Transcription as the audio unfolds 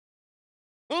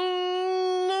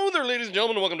Hello there, ladies and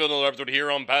gentlemen, and welcome to another episode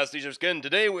here on PasticheofSkin.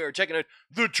 Today we are checking out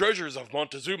The Treasures of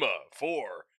Montezuma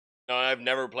 4. Now, I've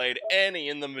never played any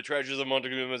in the Treasures of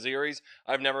Montezuma series.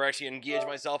 I've never actually engaged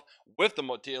myself with the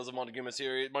Tales of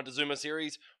Montezuma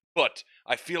series, but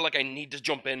I feel like I need to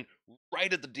jump in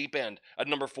right at the deep end. At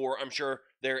number 4, I'm sure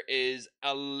there is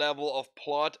a level of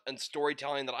plot and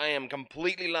storytelling that I am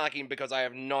completely lacking because I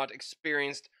have not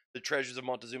experienced The Treasures of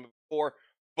Montezuma before,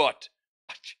 but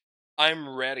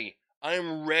I'm ready.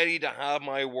 I'm ready to have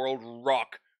my world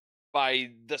rock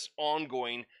by this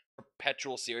ongoing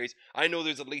perpetual series. I know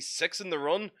there's at least 6 in the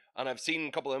run, and I've seen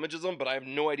a couple of images of them, but I have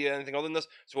no idea anything other than this.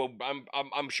 So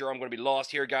I'm sure I'm going to be lost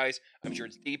here, guys. I'm sure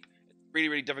it's deep. It's really,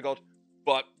 really difficult,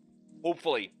 but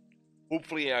hopefully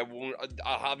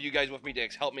I'll have you guys with me to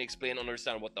help me explain and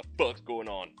understand what the fuck's going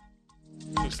on.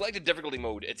 So select a difficulty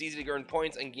mode. It's easy to earn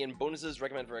points and gain bonuses.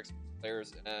 Recommend for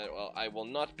players. Well, I will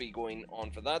not be going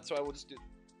on for that, so I will just do.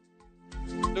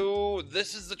 So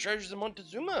this is the Treasures of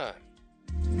Montezuma.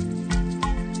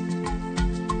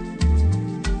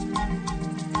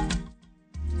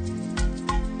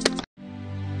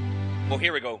 Well,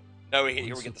 here we go. Now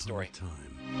here we get the story.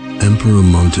 Emperor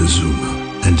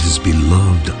Montezuma and his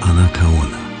beloved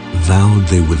Anacaona vowed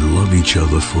they would love each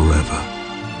other forever.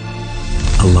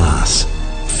 Alas,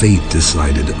 fate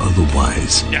decided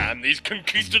otherwise. Damn these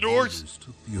conquistadors!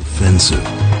 Took the offensive,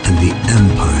 and the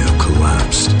empire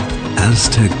collapsed.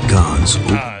 Aztec gods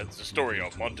it's the story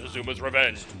of Montezuma's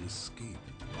revenge.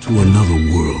 To another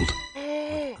world.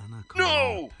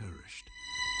 No! Perished.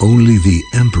 Only the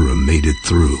emperor made it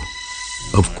through.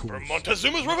 Of For course,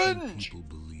 Montezuma's revenge! people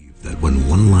believe that when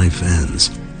one life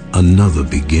ends, another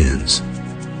begins.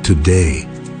 Today,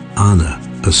 Anna,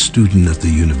 a student at the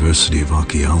University of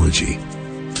Archaeology,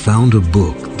 found a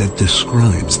book that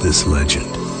describes this legend.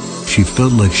 She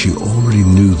felt like she already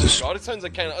knew the story. God, it sounds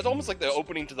like it's almost like the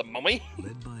opening to The Mummy.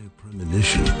 Led by a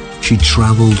premonition, she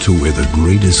traveled to where the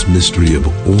greatest mystery of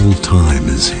all time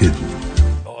is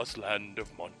hidden. Lost land of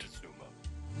Montezuma.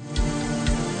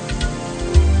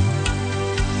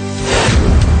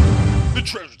 The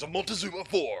Treasures of Montezuma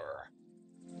 4.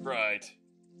 Right.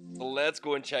 So let's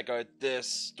go and check out this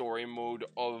story mode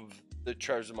of the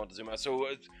Treasures of Montezuma. So,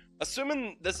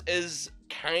 assuming this is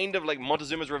kind of like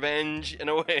Montezuma's revenge in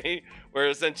a way, where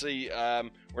essentially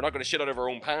we're not going to shit out of our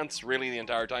own pants really the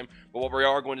entire time, but what we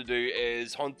are going to do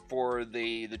is hunt for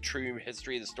the true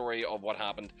history, the story of what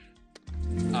happened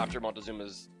after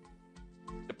Montezuma's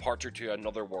departure to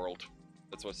another world.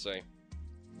 That's what I say.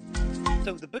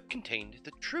 So the book contained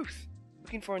the truth.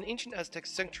 Looking for an ancient Aztec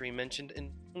sanctuary mentioned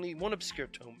in only one obscure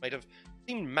tome might have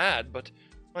seemed mad, but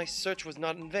my search was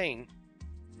not in vain.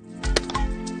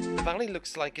 The valley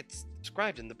looks like it's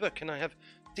described in the book, and I have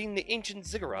seen the ancient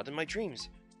ziggurat in my dreams.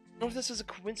 Nor if this is a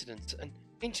coincidence. An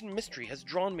ancient mystery has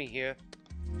drawn me here.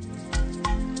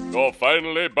 You're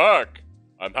finally back!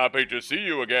 I'm happy to see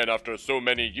you again after so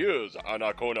many years,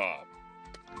 Anacaona.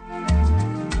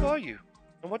 Who are you?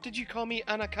 And what did you call me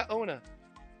Anacaona?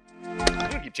 I'm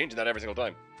gonna keep changing that every single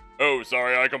time. Oh,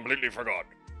 sorry, I completely forgot.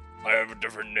 I have a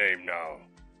different name now.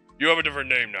 You have a different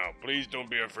name now. Please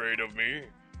don't be afraid of me.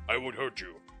 I won't hurt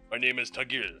you. My name is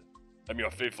Tagil. I'm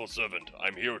your faithful servant.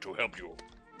 I'm here to help you.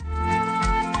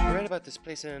 I read about this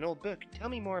place in an old book. Tell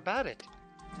me more about it.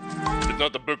 It's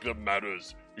not the book that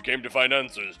matters. You came to find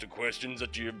answers to questions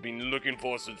that you have been looking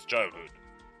for since childhood.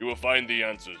 You will find the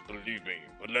answers, believe me.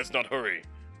 But let's not hurry.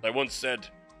 I once said,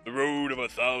 the road of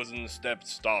 1,000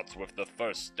 steps starts with the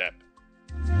first step.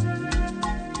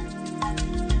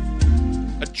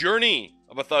 A journey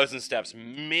of 1,000 steps.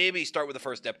 Maybe start with the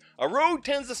first step. A road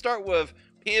tends to start with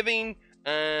paving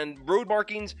and road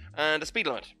markings and a speed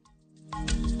limit.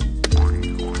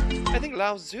 I think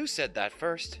Lao Tzu said that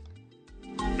first.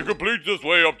 To complete this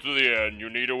way up to the end, you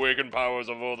need awakened powers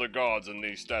of all the gods in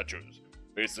these statues.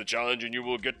 Face the challenge and you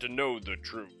will get to know the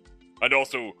truth. And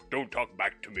also, don't talk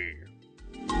back to me.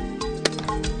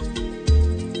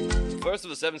 The first of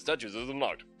the 7 statues is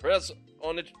unlocked. Press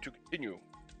on it to continue.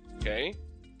 Okay.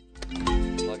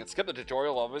 Well, I can skip the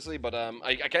tutorial, obviously, but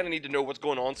I kind of need to know what's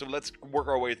going on, so let's work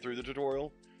our way through the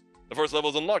tutorial. The first level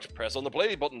is unlocked. Press on the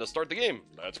play button to start the game.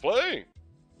 Let's play!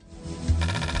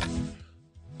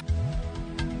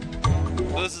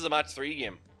 So this is a match 3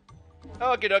 game.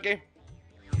 Okie dokie.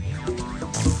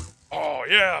 Oh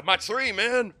yeah, match 3,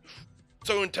 man!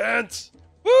 So intense!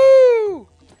 Woo!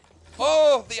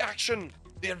 Oh, the action!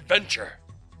 The adventure!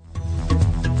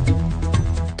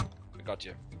 I got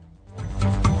you.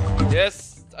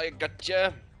 Yes, I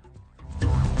gotcha. We're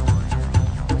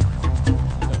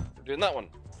doing that one.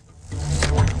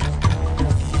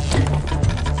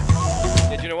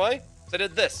 Did you know why? 'Cause I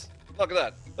did this. Look at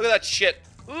that. Look at that shit.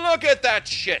 Look at that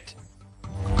shit!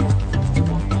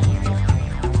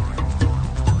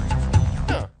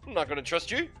 Huh, I'm not gonna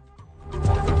trust you. I'm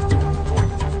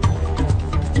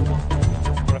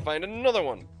gonna find another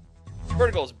one.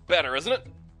 Vertical's better, isn't it?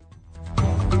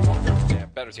 Yeah,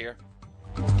 better's here.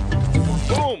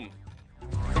 Boom!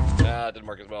 Ah, it didn't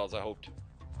work as well as I hoped.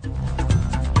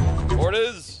 More it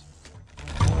is.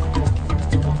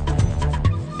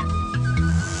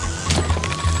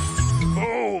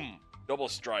 Boom! Double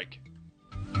strike.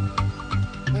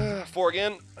 4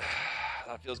 again.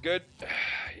 That feels good.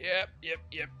 Yep.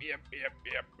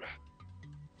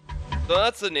 So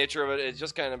that's the nature of it. It's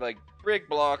just kind of like break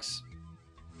blocks.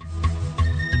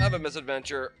 Have a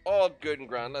misadventure. All good and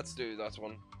grand. Let's do that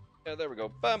one. Yeah, there we go.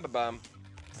 Bam, bam, bam.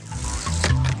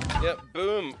 Yep,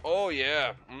 boom. Oh,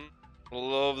 yeah.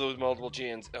 Love those multiple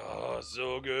chains. Oh,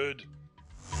 so good.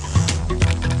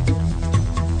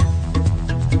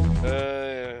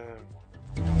 Yeah.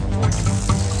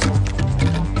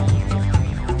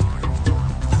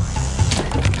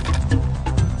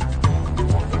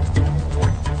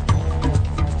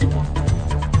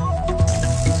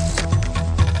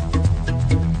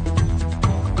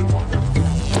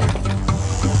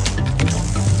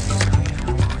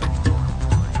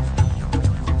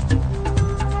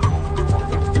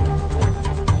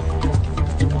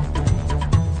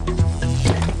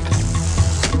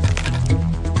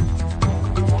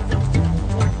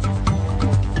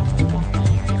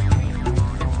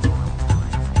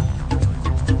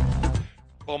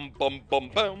 Bum bum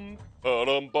bum,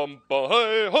 bum bum ba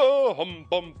hey ho,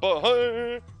 bum ba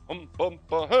hey, bum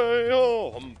ba hey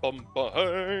ho, bum ba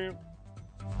hey.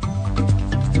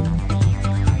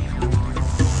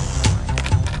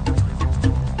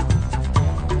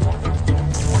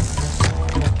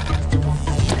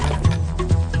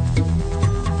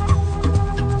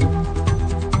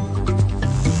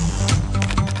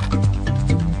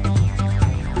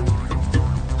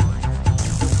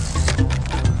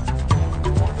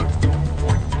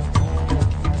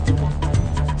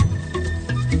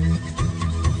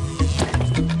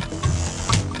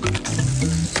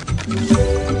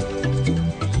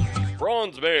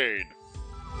 Made.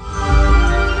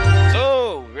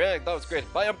 So, yeah, that was great.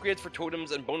 Buy upgrades for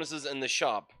totems and bonuses in the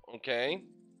shop. Okay.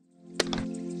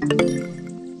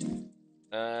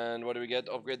 And what do we get?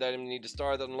 Upgrade the item you need to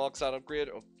start that unlocks that upgrade.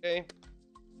 Okay.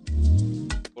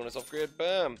 Bonus upgrade.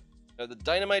 Bam. Now the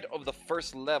dynamite of the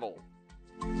first level.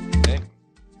 Okay.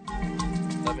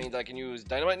 That means I can use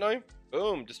dynamite now.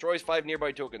 Boom. Destroys 5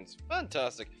 nearby tokens.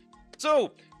 Fantastic.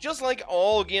 So, just like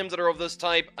all games that are of this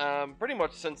type, pretty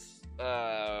much since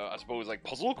I suppose like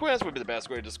Puzzle Quest would be the best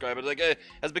way to describe it. Like,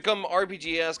 has become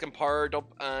RPG-esque and powered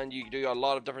up, and you do a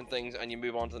lot of different things, and you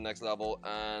move on to the next level,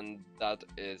 and that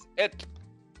is it.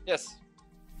 Yes.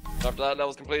 After that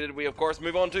level's completed, we of course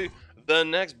move on to the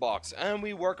next box, and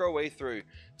we work our way through.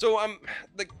 So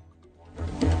like,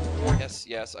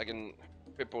 yes, I can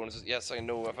crit bonuses. Yes, I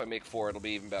know if I make 4, it'll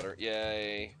be even better.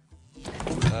 Yay.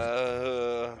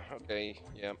 Okay,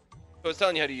 yeah. So it's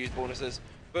telling you how to use bonuses.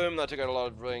 Boom, that took out a lot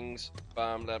of rings.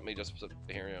 Bam, let me just put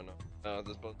it here.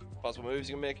 There's possible moves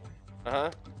you can make.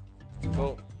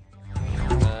 Cool.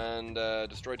 And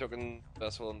destroy token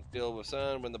vessel and field with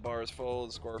sand. When the bar is full,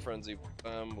 the score frenzy.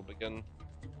 Bam, will begin.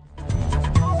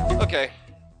 Okay.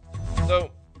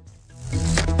 So,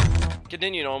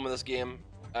 continuing on with this game.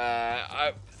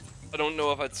 I don't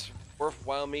know if it's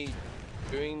worthwhile me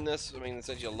doing this. I mean,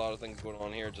 essentially a lot of things going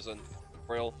on here. Just a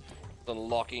tutorial,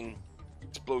 unlocking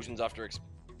explosions after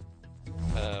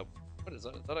what is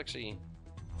that? Is that actually?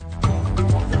 I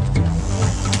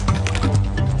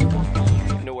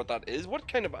don't know what that is. What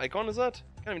kind of icon is that?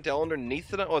 Can't even tell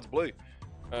underneath it. Oh, it's blue.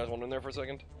 I was wondering there for a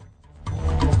second.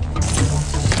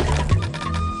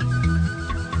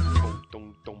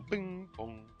 Boom, boom, bing,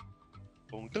 boom,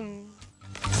 boom, boom.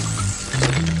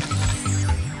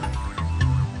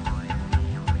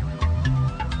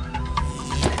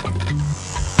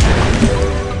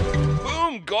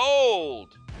 Boom,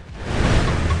 gold.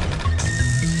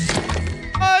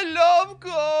 I love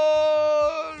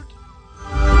gold!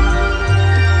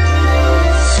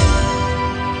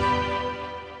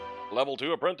 Level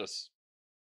 2 apprentice.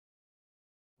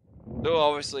 So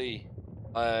obviously,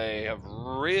 I have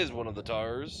raised one of the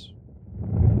towers.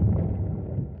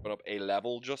 Put up a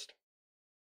level just.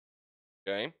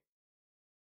 Okay.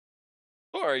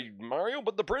 Sorry, Mario,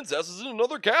 but the princess is in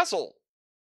another castle.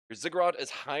 Your ziggurat is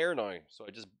higher now, so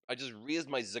I just raised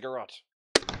my ziggurat.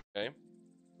 Okay.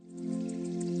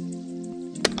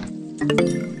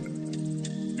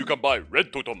 You can buy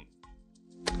red totem.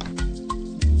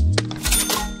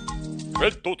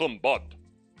 Red totem bought.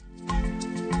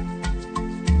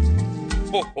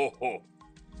 Ho ho ho.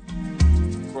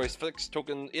 Royce fix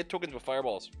token, 8 tokens with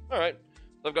fireballs. Alright.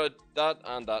 So I've got that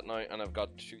and that now, and I've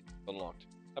got 2 unlocked.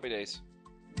 Happy days.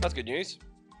 That's good news.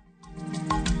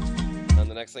 And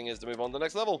the next thing is to move on to the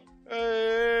next level.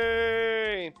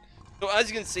 Hey! So as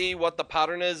you can see, what the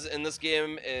pattern is in this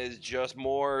game is just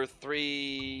more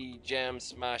 3 gems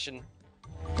smashing.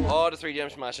 All the 3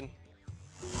 gems smashing.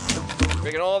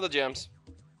 Breaking all the gems.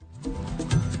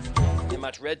 You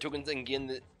match red tokens and gain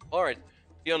the... Alright.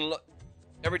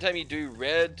 Every time you do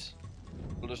red,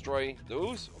 you'll destroy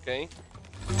those. Okay.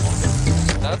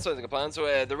 That sounds like a plan.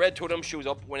 So the red totem shows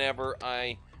up whenever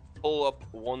I pull up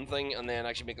one thing and then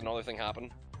actually make another thing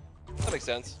happen. That makes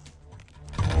sense.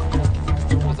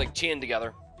 It's like chained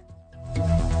together.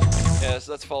 Yeah,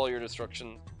 so let's follow your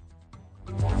destruction.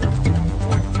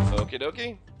 Okie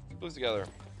dokie. Who's together?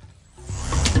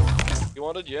 You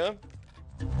wanted, yeah?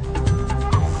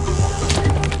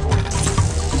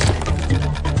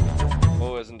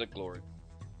 Oh, isn't it glory?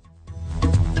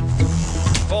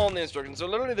 Following the instructions. So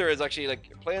literally there is actually,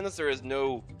 like, playing this, there is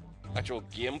no actual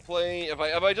gameplay. If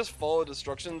I just follow the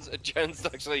instructions, it tends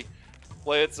to actually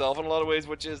play itself in a lot of ways,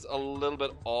 which is a little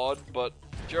bit odd, but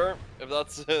sure, if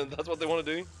that's that's what they want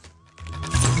to do.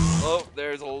 Oh,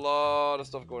 there's a lot of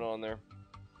stuff going on there.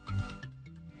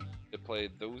 It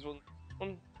played those one.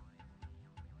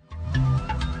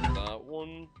 That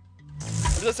one.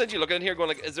 I'm just essentially looking at here going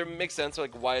like, is there make sense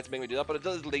like why it's making me do that? But it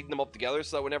does lead them up together,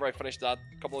 so that whenever I finish that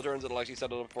couple of turns, it'll actually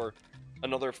set it up for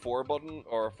another 4 button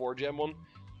or a 4 gem one.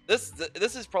 This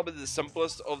is probably the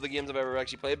simplest of the games I've ever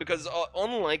actually played, because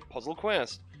unlike Puzzle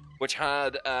Quest, which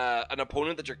had an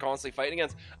opponent that you're constantly fighting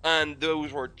against, and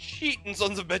those were cheating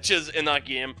sons of bitches in that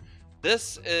game,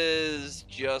 this is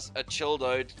just a chilled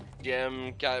out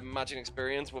gem matching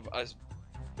experience with a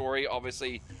story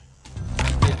obviously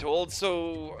being told.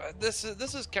 So this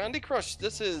is Candy Crush.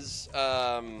 This is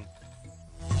all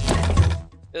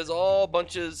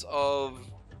bunches of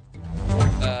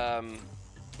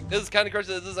this is Candy Crush.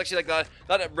 This is actually like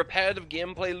that repetitive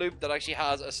gameplay loop that actually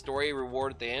has a story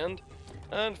reward at the end.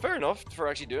 And fair enough for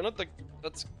actually doing it. Like,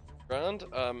 that's grand.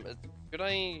 Could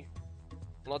I?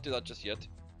 I'll not do that just yet.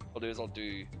 What I'll do is I'll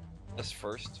do this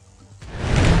first.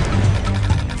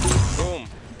 Boom.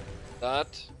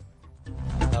 That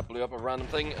blew up a random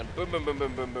thing, and boom, boom, boom,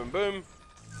 boom, boom, boom, boom.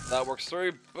 That works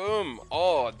through. Boom.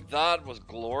 Oh, that was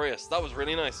glorious. That was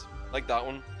really nice. Like that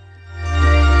one.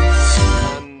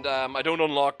 And I don't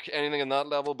unlock anything in that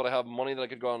level, but I have money that I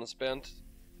could go on and spend.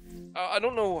 I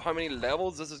don't know how many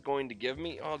levels this is going to give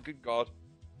me. Oh, good God.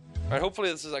 Alright,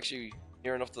 hopefully this is actually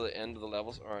near enough to the end of the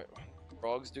levels. Alright,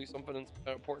 frogs do something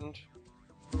important.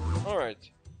 Alright.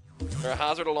 They're a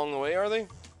hazard along the way, are they?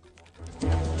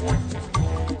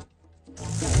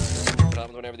 What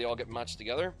happens whenever they all get matched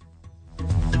together?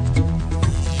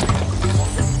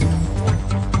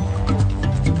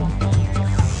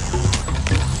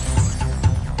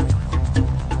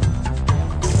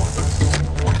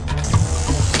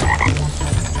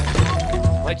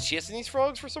 Am I chasing these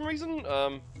frogs for some reason?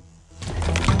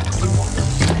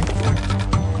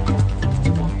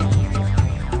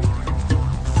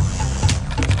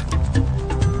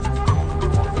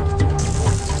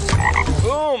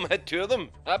 Boom! Hit 2 of them.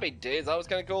 Happy days. That was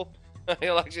kind of cool.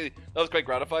 Actually, that was quite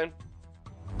gratifying.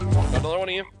 Got another one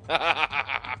of you.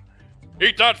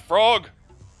 Eat that frog!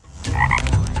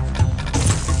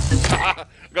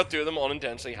 Got 2 of them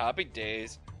unintentionally. Happy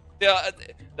days. Yeah,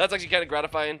 that's actually kind of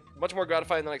gratifying. Much more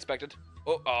gratifying than I expected.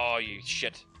 Oh, you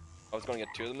shit. I was going to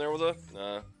get 2 of them there with a...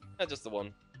 Nah, just the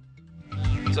one.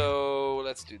 So,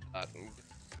 let's do that.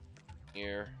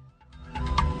 Here.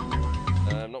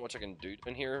 Not much I can do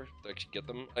in here to actually get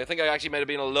them. I think I actually might have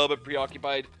been a little bit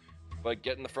preoccupied by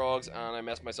getting the frogs, and I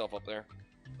messed myself up there.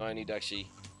 Now I need to actually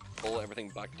pull everything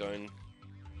back down.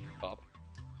 Top.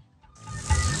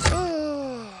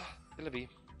 Gonna be.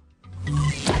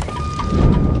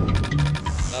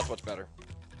 That's much better.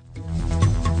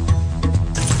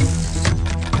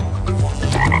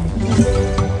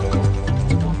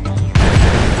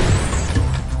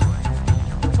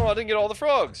 Oh, I didn't get all the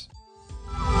frogs.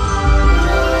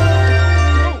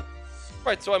 Oh,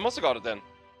 right, so I must have got it then.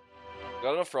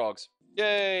 Got enough frogs.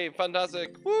 Yay,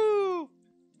 fantastic. Woo!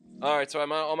 Alright, so I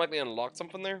automatically unlocked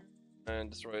something there. And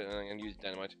destroy it and use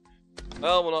dynamite.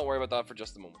 Well, we'll not worry about that for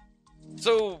just a moment.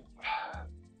 So,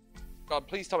 God,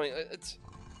 please tell me, it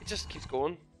just keeps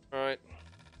going. Alright.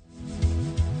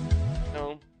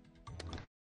 No.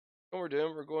 What we're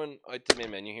doing, we're going out to the main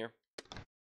menu here.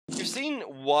 You've seen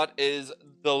what is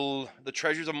the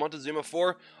treasures of Montezuma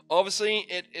for. Obviously,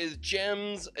 it is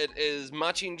gems, it is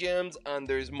matching gems, and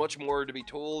there's much more to be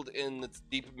told in its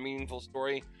deep, meaningful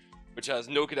story. which has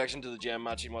no connection to the gem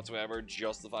matching whatsoever,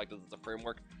 just the fact that it's a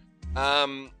framework.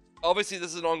 Obviously,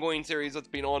 this is an ongoing series that's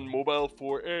been on mobile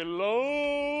for a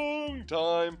long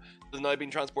time. It's now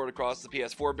been transported across the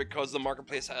PS4 because the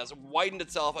marketplace has widened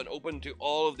itself and opened to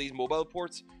all of these mobile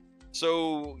ports.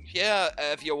 So, yeah,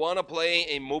 if you want to play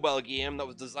a mobile game that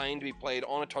was designed to be played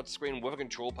on a touchscreen with a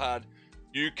control pad,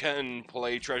 you can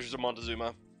play Treasures of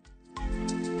Montezuma.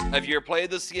 If you've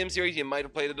played this game series, you might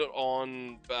have played it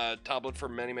on tablet for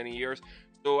many, many years.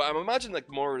 So I'm imagining like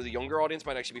more of the younger audience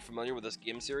might actually be familiar with this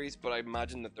game series, but I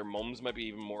imagine that their mums might be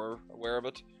even more aware of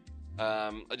it.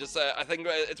 I think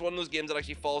it's one of those games that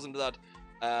actually falls into that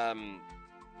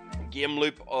game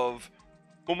loop of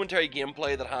momentary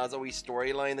gameplay that has a wee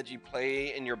storyline that you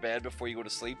play in your bed before you go to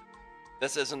sleep.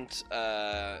 This isn't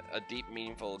a deep,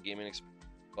 meaningful gaming experience,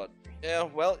 but yeah,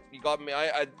 well, you got me.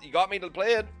 You got me to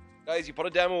play it, guys. You put a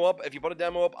demo up. If you put a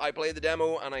demo up, I play the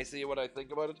demo and I see what I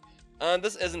think about it. And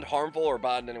this isn't harmful or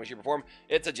bad in any way, shape, or form.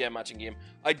 It's a gem matching game.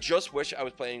 I just wish I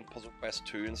was playing Puzzle Quest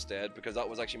 2 instead, because that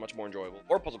was actually much more enjoyable.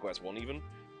 Or Puzzle Quest 1 even.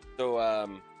 So,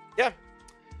 yeah.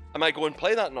 I might go and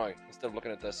play that now, instead of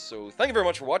looking at this. So, thank you very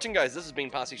much for watching, guys. This has been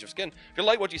Pastiche-of-Skin. If you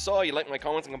like what you saw, you like my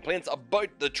comments and complaints about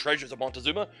the Treasures of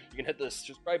Montezuma, you can hit the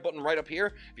subscribe button right up here.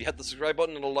 If you hit the subscribe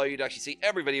button, it'll allow you to actually see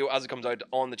every video as it comes out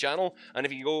on the channel. And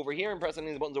if you go over here and press any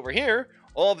of the buttons over here,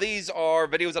 all of these are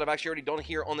videos that I've actually already done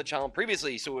here on the channel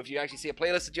previously. So if you actually see a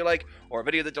playlist that you like, or a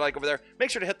video that you like over there, make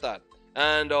sure to hit that.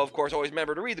 And, of course, always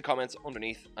remember to read the comments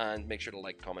underneath, and make sure to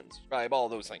like, comment, and subscribe, all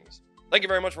those things. Thank you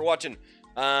very much for watching,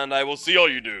 and I will see all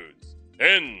you dudes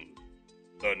in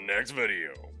the next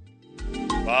video.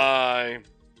 Bye.